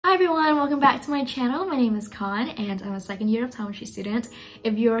everyone, welcome back to my channel. My name is Khan and I'm a second year optometry student.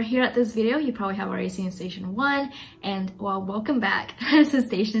 If you're here at this video, you probably have already seen station 1 and well, welcome back to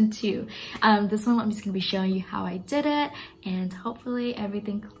station 2. This one I'm just going to be showing you how I did it and hopefully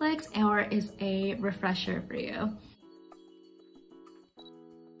everything clicks or is a refresher for you.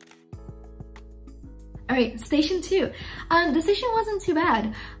 Alright, station 2. The station wasn't too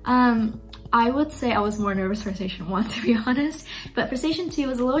bad. I would say I was more nervous for station 1 to be honest, but for station 2 it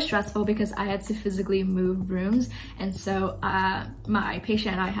was a little stressful because I had to physically move rooms and so my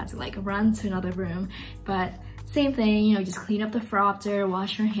patient and I had to like run to another room, but same thing, you know, just clean up the phoropter,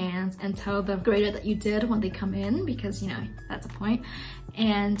 wash your hands, and tell the grader that you did when they come in because, you know, that's the point.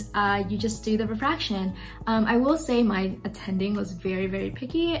 And you just do the refraction. I will say my attending was very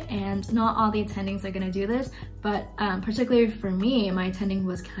picky and not all the attendings are gonna do this, but particularly for me, my attending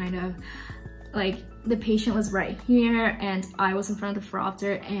was kind of like the patient was right here and I was in front of the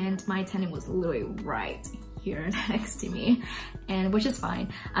phoropter and my attending was literally right here next to me, and which is fine.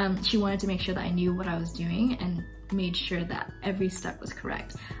 She wanted to make sure that I knew what I was doing and made sure that every step was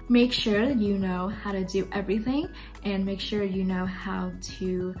correct. Make sure you know how to do everything and make sure you know how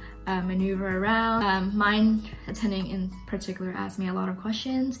to maneuver around. Mine attending in particular asked me a lot of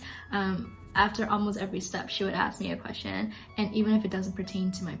questions. After almost every step, she would ask me a question, and even if it doesn't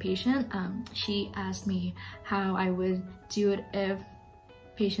pertain to my patient, she asked me how I would do it if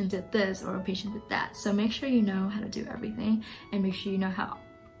patient did this or a patient did that. So make sure you know how to do everything and make sure you know how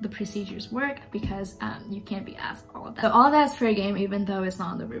the procedures work because you can't be asked all of that. So all of that's fair game even though it's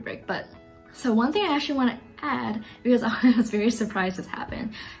not on the rubric. But so one thing I actually want to add, because I was very surprised this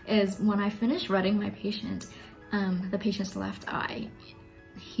happened, is when I finished reading my patient, the patient's left eye,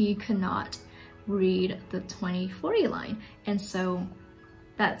 he could not read the 20/40 line, and so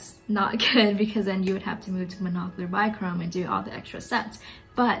that's not good because then you would have to move to monocular bichrome and do all the extra steps.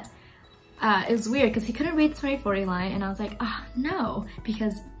 But it was weird because he couldn't read the 20/40 line and I was like, oh no,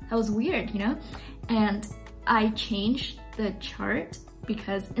 because that was weird, you know? And I changed the chart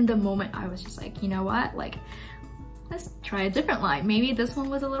because in the moment I was just like, you know what, like let's try a different line. Maybe this one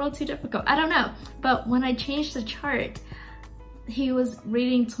was a little too difficult, I don't know. But when I changed the chart, he was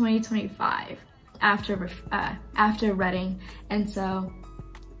reading 2025 after reading, and so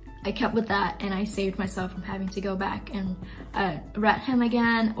I kept with that and I saved myself from having to go back and read him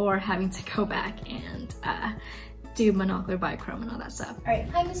again or having to go back and do monocular bichrome and all that stuff. Alright,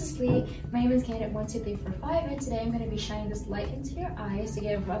 hi Mrs. Lee, my name is candidate 12345 and today I'm going to be shining this light into your eyes to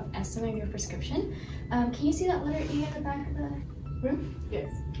get a rough estimate of your prescription. Can you see that letter E at the back of the room?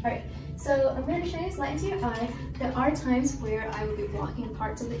 Yes. Alright, so I'm going to shine this light into your eye. There are times where I will be blocking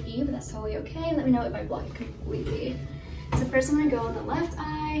parts of the E, but that's totally okay. Let me know if I block it completely. So first I'm going to go on the left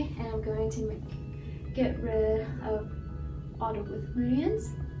eye and I'm going to get rid of all the oblique meridians.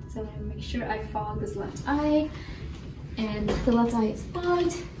 So I'm going to make sure I fog this left eye, and the left eye is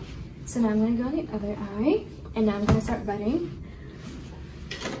fogged. So now I'm going to go on the other eye and now I'm going to start writing.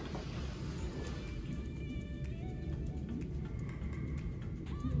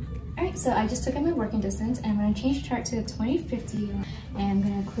 Alright, so I just took out my working distance and I'm going to change the chart to the 2050 and I'm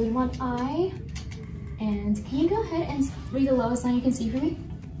going to include one eye. And can you go ahead and read the lowest line you can see for me?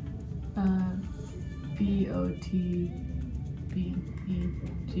 B-O-T-B-E-T.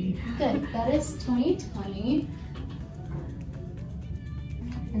 Good, that is 2020.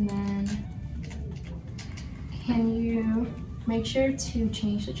 And then can you make sure to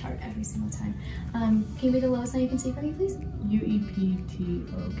change the chart every single time? Can you read the lowest line you can see for me, please?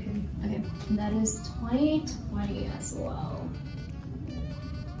 U-E-P-T-O-K. Okay, and that is 2020 as well.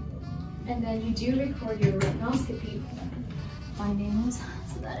 And then you do record your retinoscopy findings,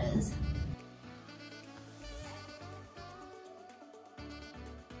 so that is.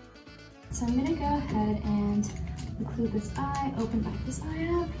 So I'm gonna go ahead and include this eye, open back this eye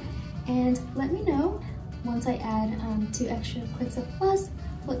up, and let me know once I add 2 extra clicks of plus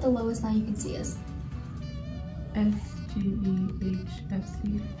what the lowest line you can see is.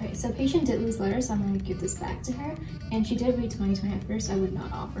 S-G-E-H-F-C. Alright, so patient did lose letters, so I'm going to give this back to her. And she did read 2020 at first, so I would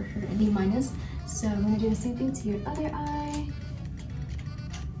not offer her any minus. So I'm going to do the same thing to your other eye.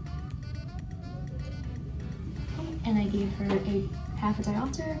 Okay, and I gave her a half a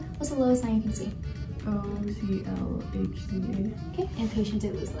diopter. What's the lowest line you can see? O-C-L-H-C-A. Okay, and patient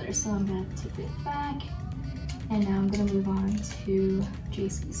did lose letters, so I'm going to take it back. And now I'm going to move on to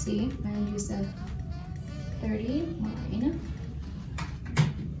JCC. I'm going to use the 30 line.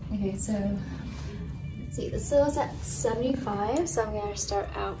 Okay, so let's see, this is at 75, so I'm gonna start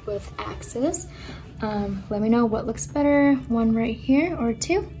out with axis. Let me know what looks better, 1 right here or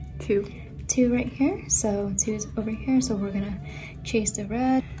 2? 2 right here, so 2 is over here, so we're gonna chase the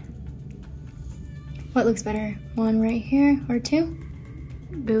red. What looks better? One right here or two?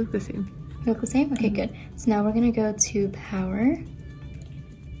 They look the same. They look the same? Okay, good. So now we're gonna go to power,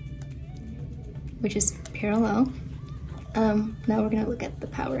 which is parallel. Now we're gonna look at the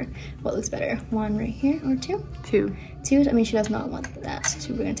power. What looks better? One right here or two? Two. Two? I mean, she does not want that,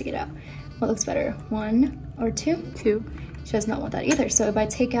 so we're gonna take it out. What looks better? One or two? Two. She does not want that either. So if I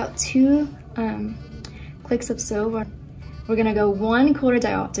take out two clicks of silver, we're gonna go 1 quarter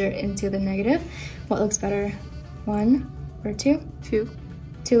diopter into the negative. What looks better? One or two? Two.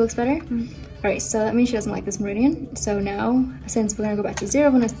 Two looks better? All right, so that means she doesn't like this meridian. So now, since we're gonna go back to 0,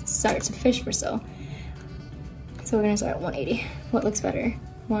 we're gonna start to fish for so. So we're gonna start at 180. What looks better?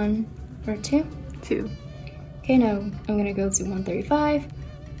 One or two? Two. Okay, now I'm gonna go to 135.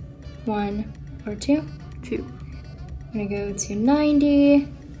 One or two? Two. I'm gonna go to 90.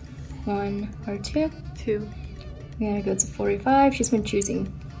 One or two? Two. I'm gonna go to 45. She's been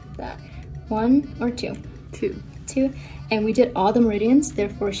choosing that. One or two? Two. Two. And we did all the meridians,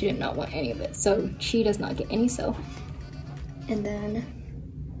 therefore she did not want any of it. So she does not get any so. And then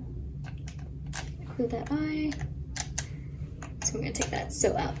include that eye. So I'm gonna take that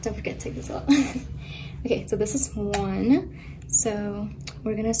so out. Don't forget to take this out. Okay, so this is one. So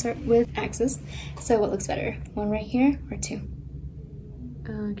we're gonna start with axis. So what looks better? One right here or two?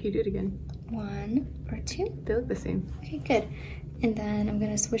 Can you do it again? One or two? They look the same. Okay, good. And then I'm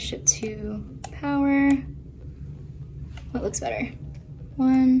gonna switch it to power. What looks better?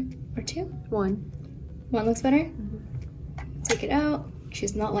 One or two? One. One looks better? Take it out.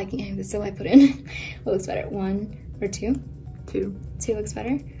 She's not liking any of the so I put in. What looks better? One or two? Two. Two looks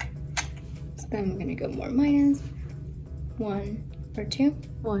better. So then we're gonna go more minus. One or two?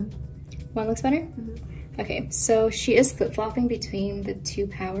 One. One looks better? Okay, so she is flip-flopping between the two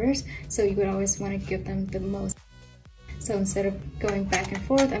powers, so you would always want to give them the most. So instead of going back and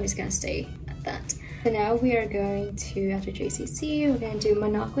forth, I'm just gonna stay at that. So now we are going to, after JCC, we're gonna do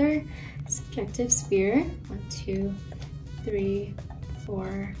monocular subjective sphere. 1, 2, 3,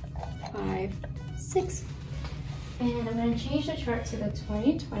 4, 5, 6. And I'm gonna change the chart to the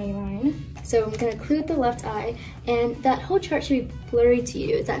 20/20 line. So I'm gonna include the left eye, and that whole chart should be blurry to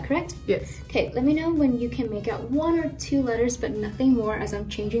you, is that correct? Yes. Okay, let me know when you can make out 1 or 2 letters, but nothing more as I'm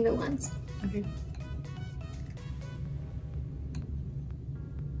changing the lens. Okay.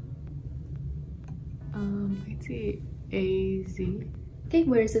 I see A-Z. Okay,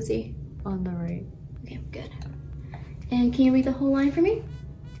 where is the Z? On the right. Okay, good. And can you read the whole line for me?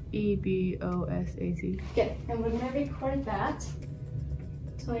 E-B-O-S-A-Z. Good, and we're gonna record that.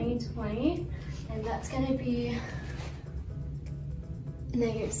 20/20, and that's gonna be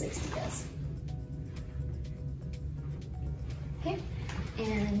 -60, yes. Okay,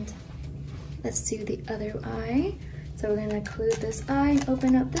 and let's do the other eye. So we're gonna include this eye and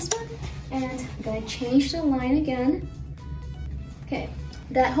open up this one, and I'm gonna change the line again. Okay,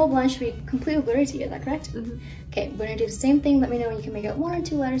 that whole line should be completely blurry to you, is that correct? Okay, we're gonna do the same thing. Let me know when you can make out 1 or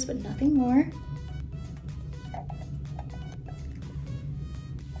 2 letters, but nothing more.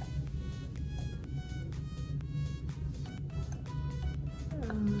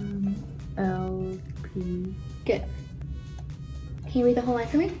 L-P. Good. Can you read the whole line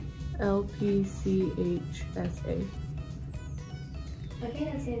for me? L-P-C-H-S-A. Okay,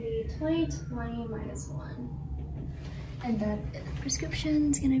 that's gonna be 20/20 minus 1. And then the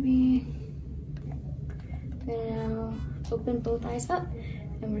prescription's gonna be, now open both eyes up,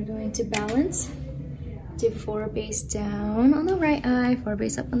 and we're going to balance. Do 4 base down on the right eye, 4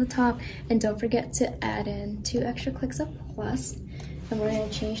 base up on the top, and don't forget to add in 2 extra clicks of plus. And we're gonna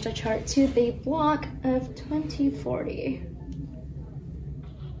change the chart to the block of 20/40.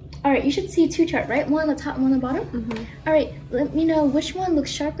 All right, you should see 2 charts, right? One on the top, one on the bottom? All right, let me know which one looks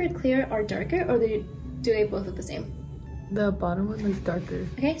sharper, clear, or darker, or do they both look the same? The bottom one looks darker.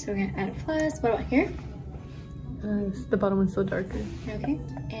 Okay, so we're gonna add a plus. What about here? The bottom one's still darker. Okay,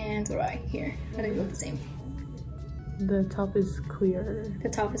 and what about here? How do they look the same? The top is clearer. The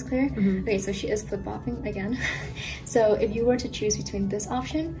top is clear? Okay, so she is flip-flopping again. So if you were to choose between this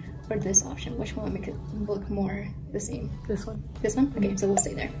option or this option, which one would make it look more the same? This one. This one? Okay, so we'll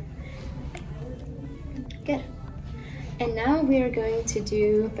stay there. Good. And now we are going to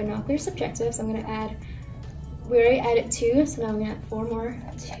do binocular subjectives. I'm gonna add, we already added 2, so now I'm gonna add 4 more.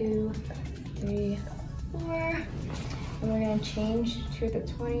 2, 3, 4. And we're gonna change to the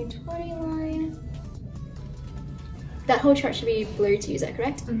 20/20 line. That whole chart should be blurry to you, is that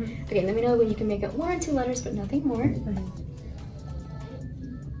correct? Okay, let me know when you can make out 1 or 2 letters, but nothing more.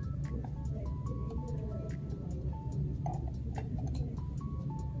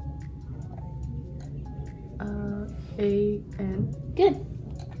 A-N. Good.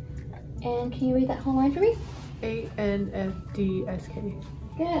 And can you read that whole line for me? ANFDSK.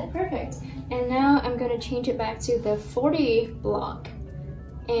 Good, perfect. And now I'm gonna change it back to the 40 block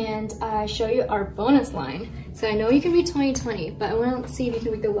and show you our bonus line. So I know you can read 2020, but I wanna see if you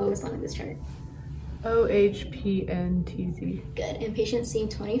can read the lowest line of this chart. OHPNTZ. Good, and patient C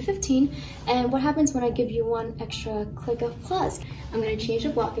 2015. And what happens when I give you one extra click of plus? I'm gonna change the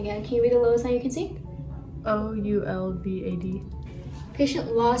block again. Can you read the lowest line you can see? OULVAD.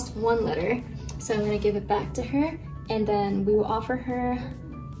 Patient lost one letter, so I'm gonna give it back to her, and then we will offer her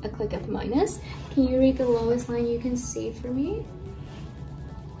a click of minus. Can you read the lowest line you can see for me?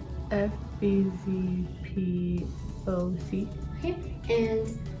 FBZPOC. Okay,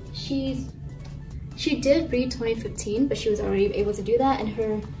 and she did read 2015, but she was already able to do that, and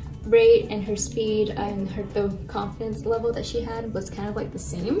her rate and her speed and the confidence level that she had was kind of like the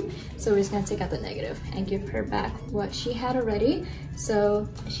same. So we're just gonna take out the negative and give her back what she had already. So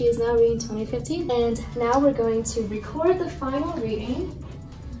she is now reading 2015, and now we're going to record the final reading.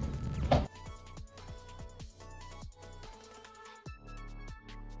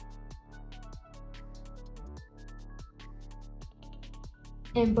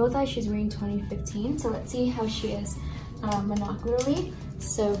 In both eyes, she's reading 2015, so let's see how she is monocularly.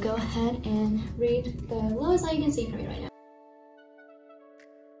 So go ahead and read the lowest eye you can see for me right now.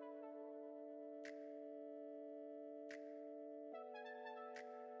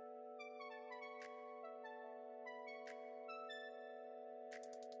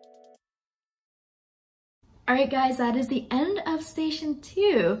 Alright guys, that is the end of station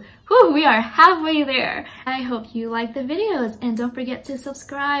 2. Whew, we are halfway there. I hope you like the videos, and don't forget to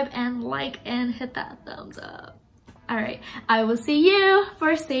subscribe and like and hit that thumbs up. Alright, I will see you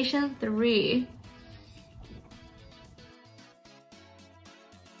for station 3.